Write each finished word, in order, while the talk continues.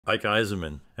Ike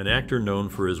Eisenmann, an actor known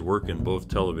for his work in both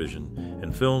television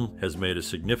and film, has made a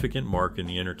significant mark in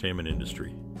the entertainment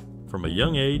industry. From a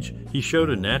young age, he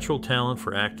showed a natural talent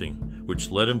for acting,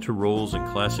 which led him to roles in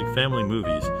classic family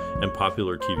movies and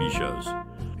popular TV shows.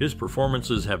 His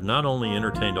performances have not only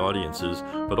entertained audiences,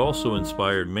 but also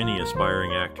inspired many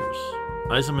aspiring actors.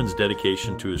 Eisenmann's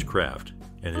dedication to his craft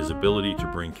and his ability to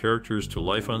bring characters to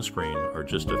life on screen are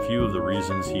just a few of the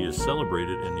reasons he is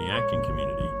celebrated in the acting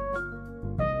community.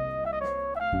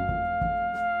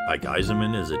 Ike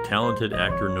Eisenmann is a talented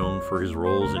actor known for his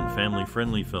roles in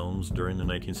family-friendly films during the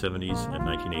 1970s and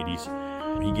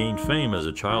 1980s. He gained fame as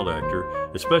a child actor,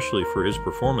 especially for his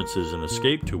performances in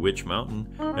Escape to Witch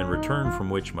Mountain and Return from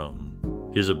Witch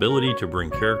Mountain. His ability to bring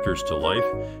characters to life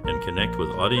and connect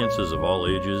with audiences of all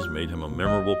ages made him a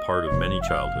memorable part of many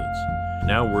childhoods.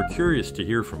 Now we're curious to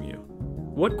hear from you.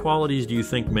 What qualities do you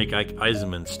think make Ike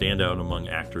Eisenmann stand out among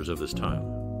actors of this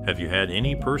time? Have you had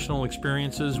any personal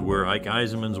experiences where Ike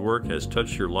Eisenmann's work has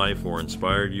touched your life or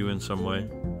inspired you in some way?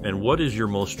 And what is your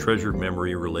most treasured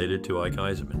memory related to Ike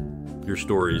Eisenmann? Your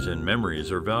stories and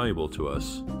memories are valuable to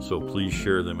us, so please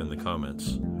share them in the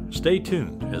comments. Stay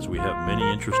tuned, as we have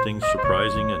many interesting,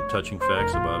 surprising, and touching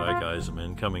facts about Ike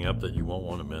Eisenmann coming up that you won't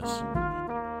want to miss.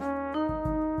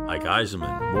 Ike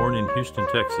Eisenmann, born in Houston,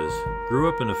 Texas, grew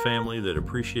up in a family that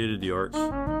appreciated the arts.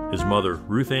 His mother,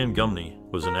 Ruth Ann Gumney,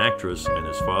 was an actress, and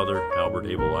his father, Albert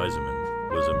Abel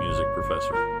Eisenmann, was a music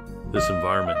professor. This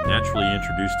environment naturally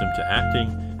introduced him to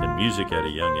acting and music at a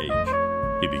young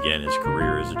age. He began his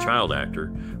career as a child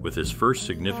actor with his first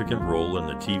significant role in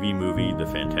the TV movie The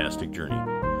Fantastic Journey.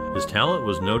 His talent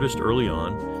was noticed early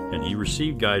on, and he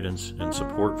received guidance and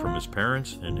support from his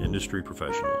parents and industry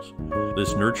professionals.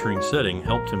 This nurturing setting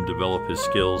helped him develop his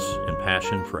skills and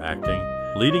passion for acting,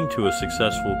 leading to a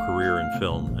successful career in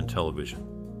film and television.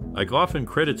 Ike often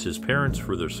credits his parents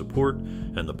for their support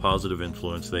and the positive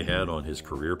influence they had on his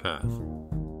career path.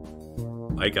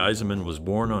 Ike Eisenmann was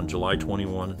born on July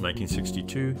 21,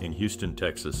 1962 in Houston,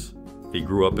 Texas. He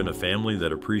grew up in a family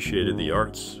that appreciated the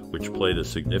arts, which played a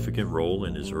significant role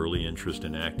in his early interest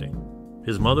in acting.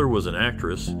 His mother was an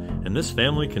actress, and this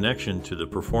family connection to the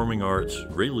performing arts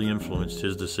greatly influenced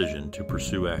his decision to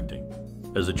pursue acting.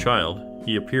 As a child,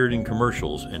 he appeared in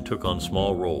commercials and took on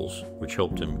small roles, which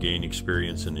helped him gain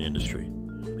experience in the industry.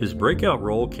 His breakout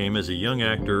role came as a young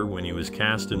actor when he was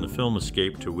cast in the film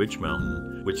Escape to Witch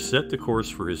Mountain, which set the course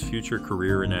for his future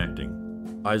career in acting.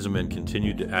 Eisenmann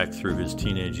continued to act through his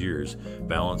teenage years,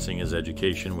 balancing his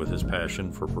education with his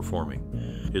passion for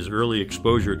performing. His early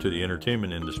exposure to the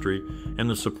entertainment industry and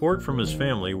the support from his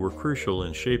family were crucial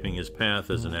in shaping his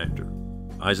path as an actor.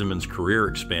 Eisenmann's career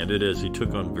expanded as he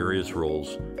took on various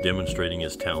roles, demonstrating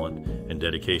his talent and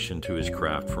dedication to his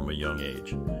craft from a young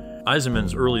age.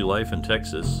 Eisenmann's early life in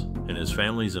Texas and his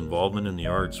family's involvement in the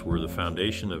arts were the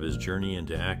foundation of his journey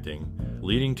into acting,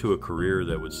 leading to a career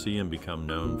that would see him become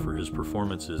known for his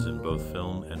performances in both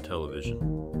film and television.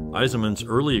 Eisenmann's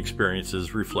early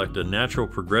experiences reflect a natural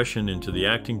progression into the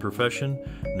acting profession,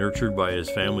 nurtured by his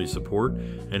family's support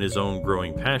and his own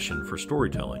growing passion for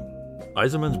storytelling.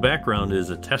 Eisenmann's background is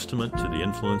a testament to the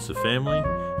influence of family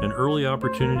and early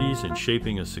opportunities in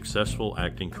shaping a successful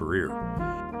acting career.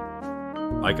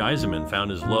 Ike Eisenmann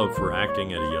found his love for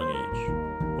acting at a young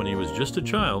age. When he was just a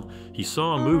child, he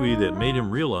saw a movie that made him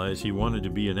realize he wanted to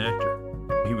be an actor.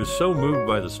 He was so moved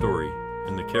by the story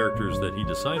and the characters that he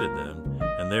decided then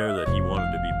and there that he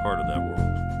wanted to be part of that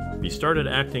world. He started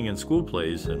acting in school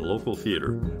plays and local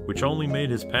theater, which only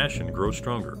made his passion grow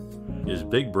stronger. His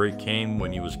big break came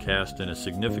when he was cast in a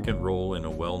significant role in a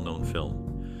well-known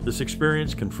film. This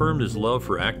experience confirmed his love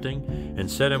for acting and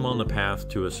set him on the path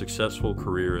to a successful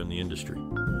career in the industry.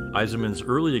 Eisenmann's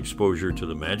early exposure to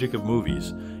the magic of movies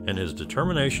and his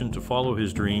determination to follow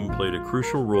his dream played a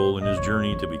crucial role in his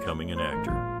journey to becoming an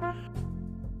actor.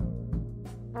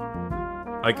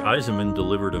 Ike Eisenmann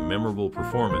delivered a memorable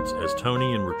performance as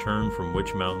Tony in Return from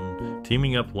Witch Mountain,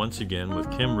 teaming up once again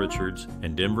with Kim Richards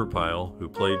and Denver Pyle, who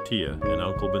played Tia and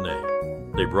Uncle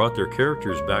Benet. They brought their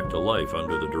characters back to life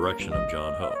under the direction of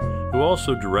John Huck, who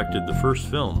also directed the first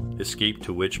film, Escape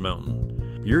to Witch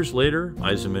Mountain. Years later,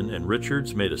 Eisenmann and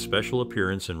Richards made a special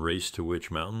appearance in Race to Witch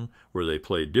Mountain, where they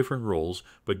played different roles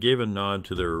but gave a nod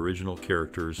to their original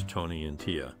characters, Tony and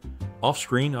Tia.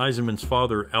 Off-screen, Eisenmann's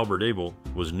father, Albert Abel,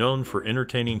 was known for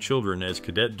entertaining children as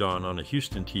Cadet Don on a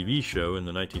Houston TV show in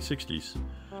the 1960s.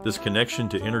 This connection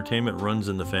to entertainment runs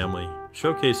in the family,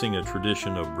 showcasing a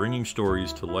tradition of bringing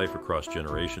stories to life across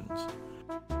generations.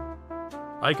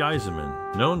 Ike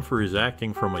Eisenmann, known for his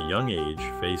acting from a young age,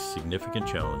 faced significant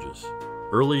challenges.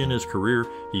 Early in his career,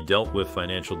 he dealt with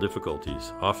financial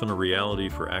difficulties, often a reality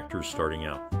for actors starting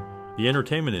out. The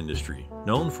entertainment industry,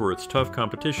 known for its tough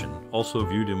competition, also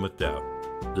viewed him with doubt.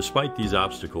 Despite these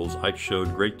obstacles, Ike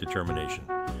showed great determination.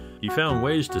 He found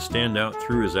ways to stand out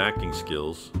through his acting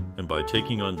skills and by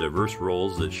taking on diverse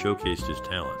roles that showcased his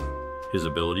talent. His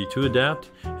ability to adapt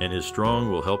and his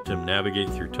strong will helped him navigate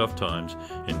through tough times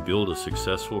and build a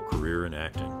successful career in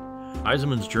acting.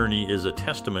 Eisenmann's journey is a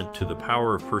testament to the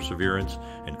power of perseverance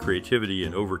and creativity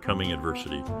in overcoming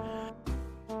adversity.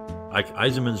 Ike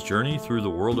Eisenmann's journey through the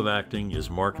world of acting is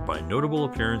marked by notable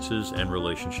appearances and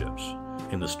relationships.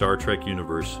 In the Star Trek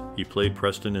universe, he played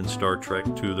Preston in Star Trek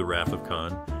II: The Wrath of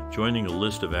Khan, joining a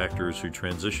list of actors who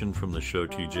transitioned from the show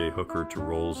T.J. Hooker to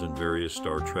roles in various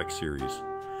Star Trek series.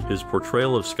 His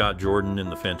portrayal of Scott Jordan in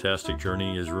The Fantastic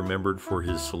Journey is remembered for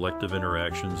his selective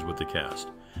interactions with the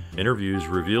cast. Interviews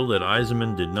reveal that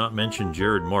Eisenmann did not mention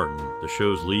Jared Martin, the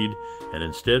show's lead, and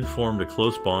instead formed a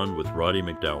close bond with Roddy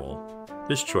McDowall.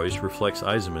 This choice reflects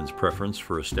Eisenmann's preference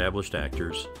for established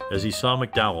actors, as he saw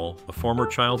McDowall, a former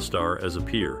child star, as a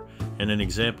peer and an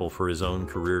example for his own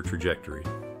career trajectory.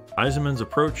 Eisenmann's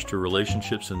approach to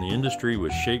relationships in the industry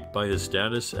was shaped by his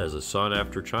status as a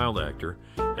sought-after child actor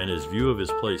and his view of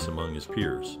his place among his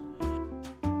peers.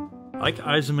 Ike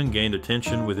Eisenmann gained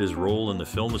attention with his role in the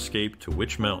film Escape to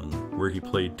Witch Mountain, where he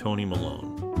played Tony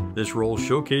Malone. This role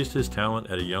showcased his talent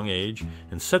at a young age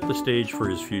and set the stage for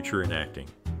his future in acting.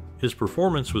 His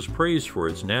performance was praised for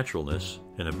its naturalness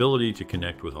and ability to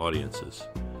connect with audiences.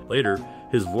 Later,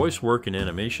 his voice work in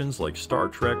animations like Star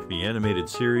Trek: The Animated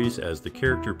Series as the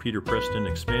character Peter Preston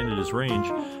expanded his range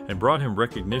and brought him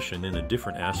recognition in a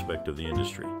different aspect of the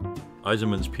industry.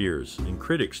 Eisenmann's peers and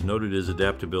critics noted his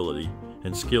adaptability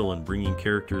and skill in bringing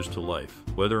characters to life,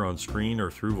 whether on screen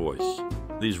or through voice.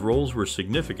 These roles were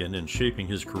significant in shaping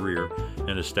his career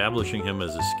and establishing him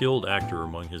as a skilled actor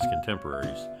among his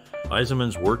contemporaries.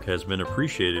 Eisenmann's work has been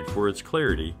appreciated for its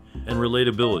clarity and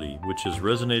relatability, which has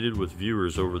resonated with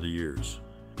viewers over the years.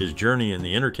 His journey in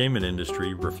the entertainment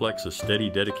industry reflects a steady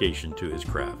dedication to his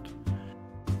craft.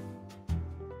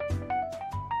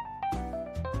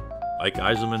 Ike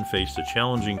Eisenmann faced a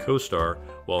challenging co-star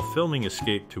while filming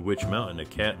Escape to Witch Mountain, a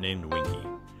cat named Winky.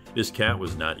 This cat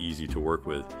was not easy to work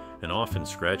with and often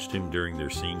scratched him during their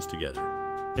scenes together.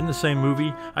 In the same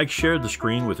movie, Ike shared the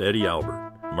screen with Eddie Albert,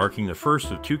 marking the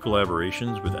first of two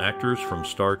collaborations with actors from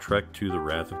Star Trek II: The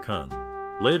Wrath of Khan.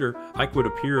 Later, Ike would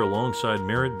appear alongside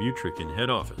Merritt Butrick in Head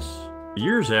Office.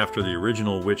 Years after the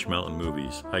original Witch Mountain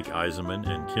movies, Ike Eisenmann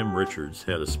and Kim Richards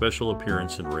had a special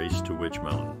appearance in Race to Witch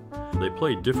Mountain. They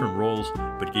played different roles,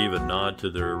 but gave a nod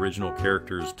to their original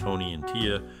characters Tony and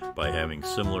Tia by having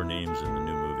similar names in the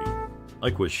new movie.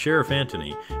 Ike was Sheriff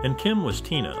Anthony, and Kim was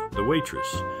Tina, the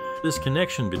waitress. This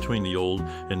connection between the old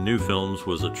and new films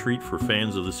was a treat for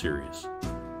fans of the series.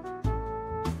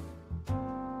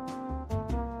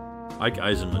 Ike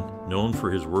Eisenmann, known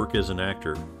for his work as an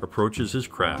actor, approaches his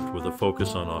craft with a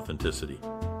focus on authenticity.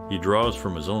 He draws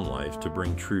from his own life to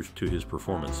bring truth to his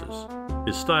performances.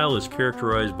 His style is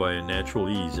characterized by a natural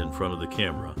ease in front of the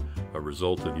camera, a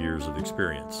result of years of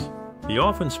experience. He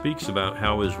often speaks about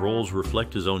how his roles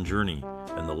reflect his own journey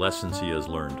and the lessons he has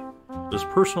learned. This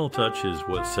personal touch is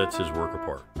what sets his work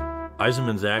apart.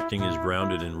 Eisenmann's acting is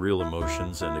grounded in real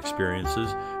emotions and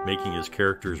experiences, making his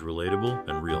characters relatable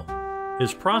and real.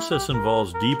 His process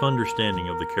involves deep understanding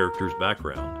of the character's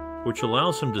background, which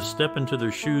allows him to step into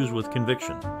their shoes with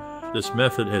conviction. This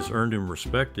method has earned him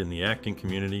respect in the acting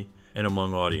community and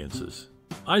among audiences.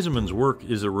 Eisenmann's work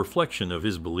is a reflection of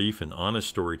his belief in honest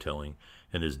storytelling,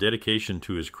 and his dedication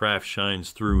to his craft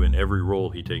shines through in every role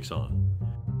he takes on.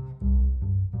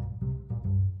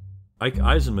 Ike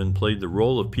Eisenmann played the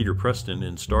role of Peter Preston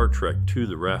in Star Trek II: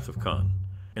 The Wrath of Khan.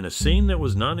 In a scene that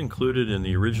was not included in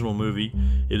the original movie,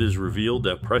 it is revealed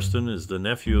that Preston is the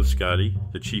nephew of Scotty,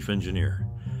 the chief engineer.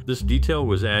 This detail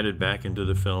was added back into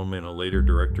the film in a later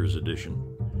director's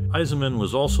edition. Eisenmann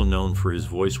was also known for his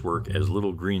voice work as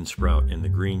Little Green Sprout in the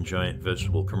Green Giant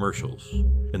vegetable commercials.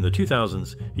 In the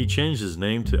 2000s, he changed his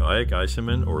name to Ike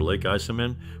Eisenmann or Lake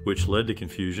Eisenmann, which led to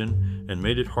confusion and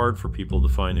made it hard for people to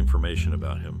find information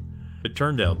about him. It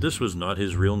turned out this was not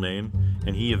his real name,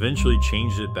 and he eventually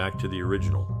changed it back to the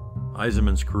original.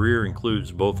 Eisenmann's career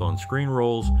includes both on-screen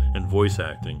roles and voice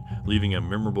acting, leaving a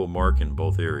memorable mark in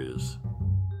both areas.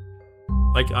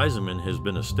 Ike Eisenmann has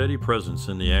been a steady presence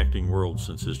in the acting world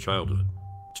since his childhood.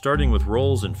 Starting with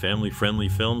roles in family-friendly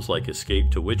films like Escape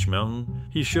to Witch Mountain,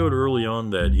 he showed early on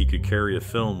that he could carry a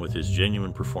film with his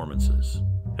genuine performances.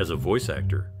 As a voice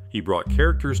actor, he brought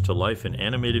characters to life in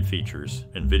animated features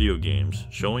and video games,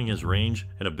 showing his range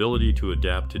and ability to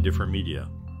adapt to different media.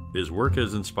 His work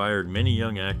has inspired many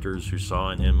young actors who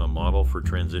saw in him a model for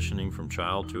transitioning from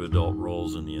child to adult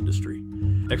roles in the industry.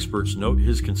 Experts note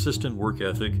his consistent work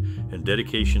ethic and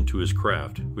dedication to his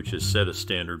craft, which has set a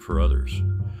standard for others.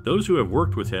 Those who have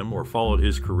worked with him or followed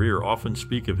his career often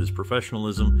speak of his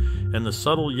professionalism and the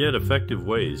subtle yet effective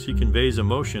ways he conveys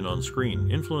emotion on screen,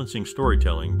 influencing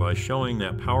storytelling by showing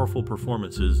that powerful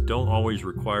performances don't always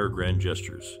require grand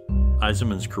gestures.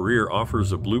 Eisenmann's career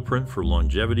offers a blueprint for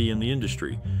longevity in the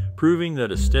industry, proving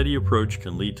that a steady approach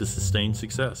can lead to sustained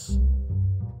success.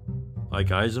 Ike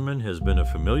Eisenmann has been a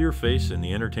familiar face in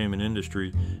the entertainment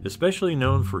industry, especially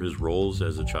known for his roles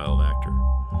as a child actor.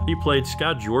 He played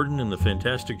Scott Jordan in The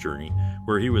Fantastic Journey,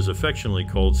 where he was affectionately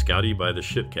called Scotty by the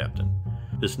ship captain.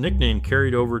 This nickname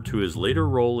carried over to his later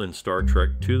role in Star Trek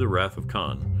II: The Wrath of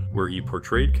Khan, where he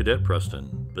portrayed Cadet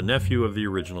Preston, the nephew of the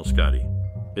original Scotty.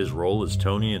 His role as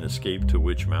Tony in Escape to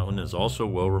Witch Mountain is also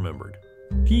well remembered.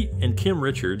 He and Kim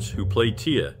Richards, who played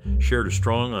Tia, shared a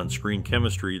strong on-screen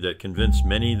chemistry that convinced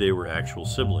many they were actual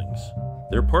siblings.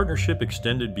 Their partnership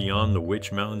extended beyond the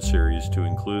Witch Mountain series to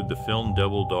include the film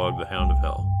Devil Dog: The Hound of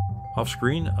Hell.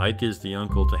 Off-screen, Ike is the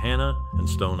uncle to Hannah and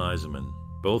Stone Eisenmann,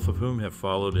 both of whom have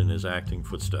followed in his acting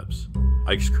footsteps.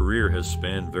 Ike's career has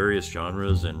spanned various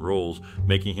genres and roles,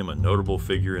 making him a notable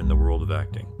figure in the world of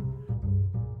acting.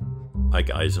 Ike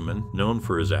Eisenmann, known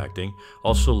for his acting,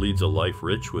 also leads a life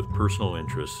rich with personal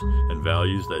interests and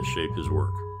values that shape his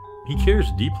work. He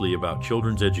cares deeply about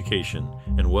children's education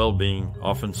and well-being,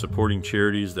 often supporting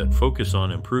charities that focus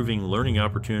on improving learning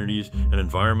opportunities and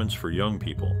environments for young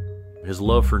people. His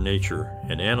love for nature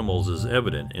and animals is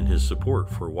evident in his support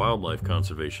for wildlife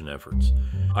conservation efforts.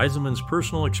 Eisenmann's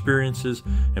personal experiences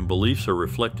and beliefs are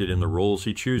reflected in the roles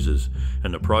he chooses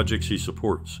and the projects he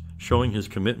supports, showing his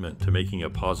commitment to making a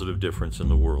positive difference in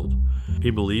the world. He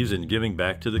believes in giving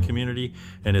back to the community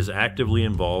and is actively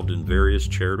involved in various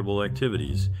charitable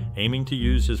activities, aiming to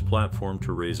use his platform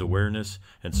to raise awareness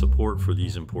and support for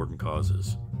these important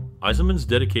causes. Eisenmann's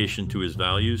dedication to his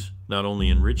values not only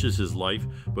enriches his life,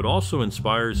 but also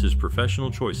inspires his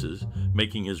professional choices,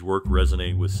 making his work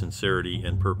resonate with sincerity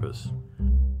and purpose.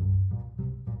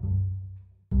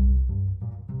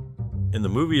 In the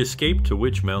movie Escape to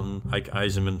Witch Mountain, Ike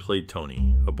Eisenmann played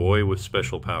Tony, a boy with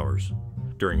special powers.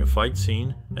 During a fight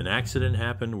scene, an accident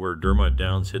happened where Dermot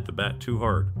Downs hit the bat too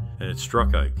hard, and it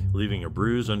struck Ike, leaving a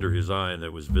bruise under his eye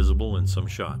that was visible in some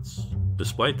shots.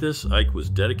 Despite this, Ike was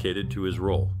dedicated to his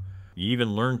role. He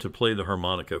even learned to play the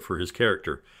harmonica for his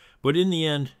character, but in the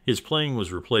end, his playing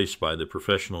was replaced by the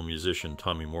professional musician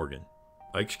Tommy Morgan.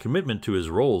 Ike's commitment to his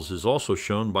roles is also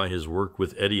shown by his work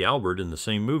with Eddie Albert in the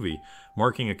same movie,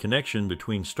 marking a connection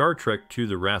between Star Trek II: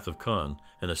 The Wrath of Khan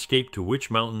and Escape to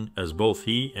Witch Mountain, as both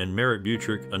he and Merritt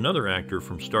Butrick, another actor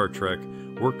from Star Trek,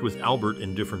 worked with Albert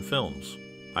in different films.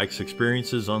 Ike's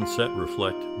experiences on set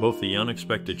reflect both the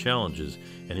unexpected challenges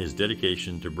and his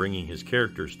dedication to bringing his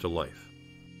characters to life.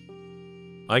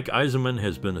 Ike Eisenmann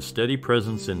has been a steady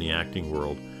presence in the acting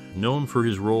world, known for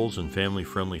his roles in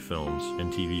family-friendly films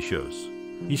and TV shows.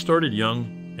 He started young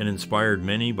and inspired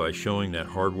many by showing that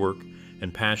hard work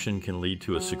and passion can lead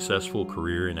to a successful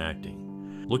career in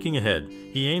acting. Looking ahead,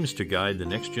 he aims to guide the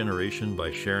next generation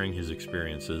by sharing his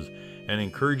experiences and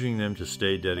encouraging them to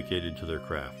stay dedicated to their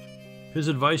craft. His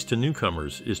advice to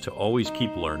newcomers is to always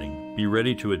keep learning, be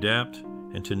ready to adapt,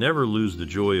 and to never lose the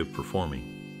joy of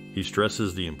performing. He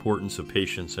stresses the importance of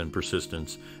patience and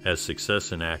persistence, as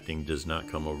success in acting does not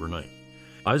come overnight.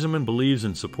 Eisenmann believes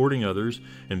in supporting others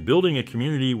and building a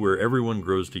community where everyone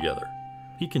grows together.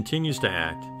 He continues to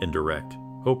act and direct,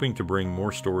 hoping to bring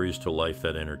more stories to life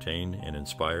that entertain and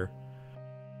inspire.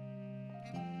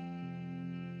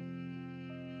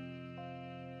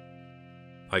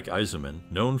 Ike Eisenmann,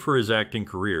 known for his acting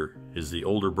career, is the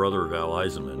older brother of Al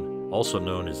Eisenmann, also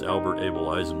known as Albert Abel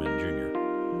Eisenmann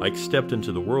Jr. Ike stepped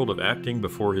into the world of acting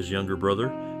before his younger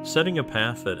brother, setting a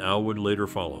path that Al would later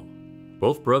follow.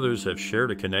 Both brothers have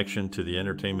shared a connection to the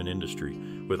entertainment industry,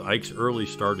 with Ike's early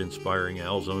start inspiring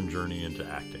Al's own journey into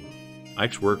acting.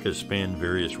 Ike's work has spanned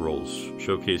various roles,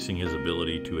 showcasing his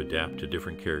ability to adapt to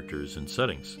different characters and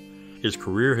settings. His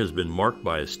career has been marked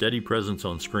by a steady presence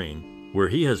on screen, where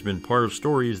he has been part of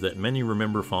stories that many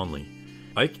remember fondly.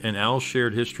 Ike and Al's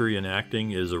shared history in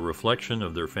acting is a reflection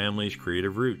of their family's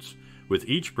creative roots, with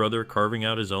each brother carving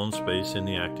out his own space in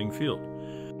the acting field.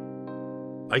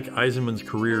 Ike Eisenmann's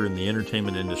career in the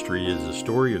entertainment industry is a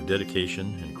story of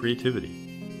dedication and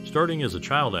creativity. Starting as a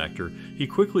child actor, he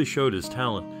quickly showed his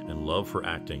talent and love for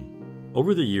acting.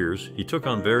 Over the years, he took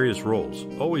on various roles,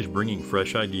 always bringing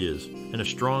fresh ideas and a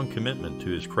strong commitment to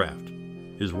his craft.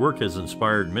 His work has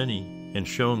inspired many and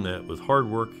shown that with hard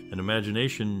work and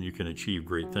imagination you can achieve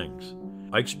great things.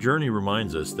 Ike's journey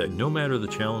reminds us that no matter the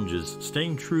challenges,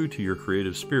 staying true to your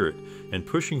creative spirit and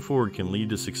pushing forward can lead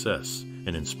to success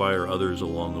and inspire others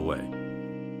along the way.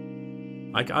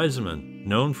 Ike Eisenmann,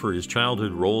 known for his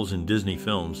childhood roles in Disney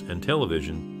films and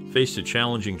television, faced a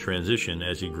challenging transition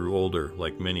as he grew older,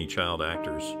 like many child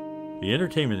actors. The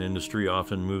entertainment industry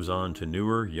often moves on to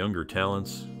newer, younger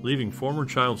talents, leaving former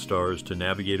child stars to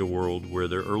navigate a world where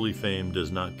their early fame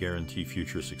does not guarantee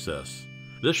future success.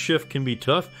 This shift can be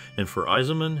tough, and for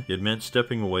Eisenmann, it meant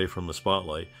stepping away from the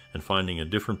spotlight and finding a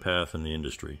different path in the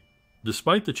industry.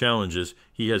 Despite the challenges,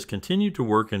 he has continued to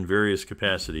work in various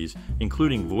capacities,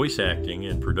 including voice acting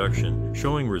and production,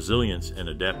 showing resilience and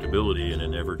adaptability in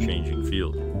an ever-changing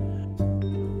field.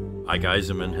 Ike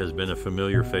Eisenmann has been a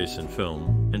familiar face in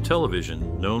film and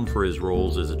television, known for his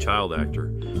roles as a child actor,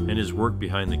 and his work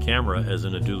behind the camera as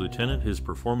an ado lieutenant. His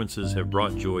performances have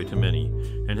brought joy to many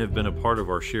and have been a part of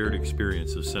our shared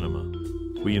experience of cinema.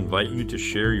 We invite you to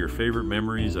share your favorite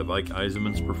memories of Ike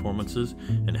Eisenmann's performances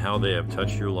and how they have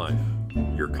touched your life.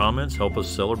 Your comments help us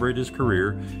celebrate his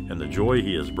career and the joy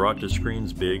he has brought to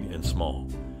screens big and small.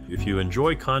 If you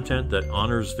enjoy content that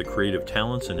honors the creative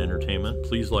talents in entertainment,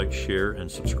 please like, share, and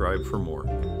subscribe for more.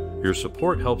 Your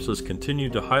support helps us continue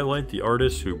to highlight the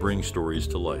artists who bring stories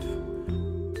to life.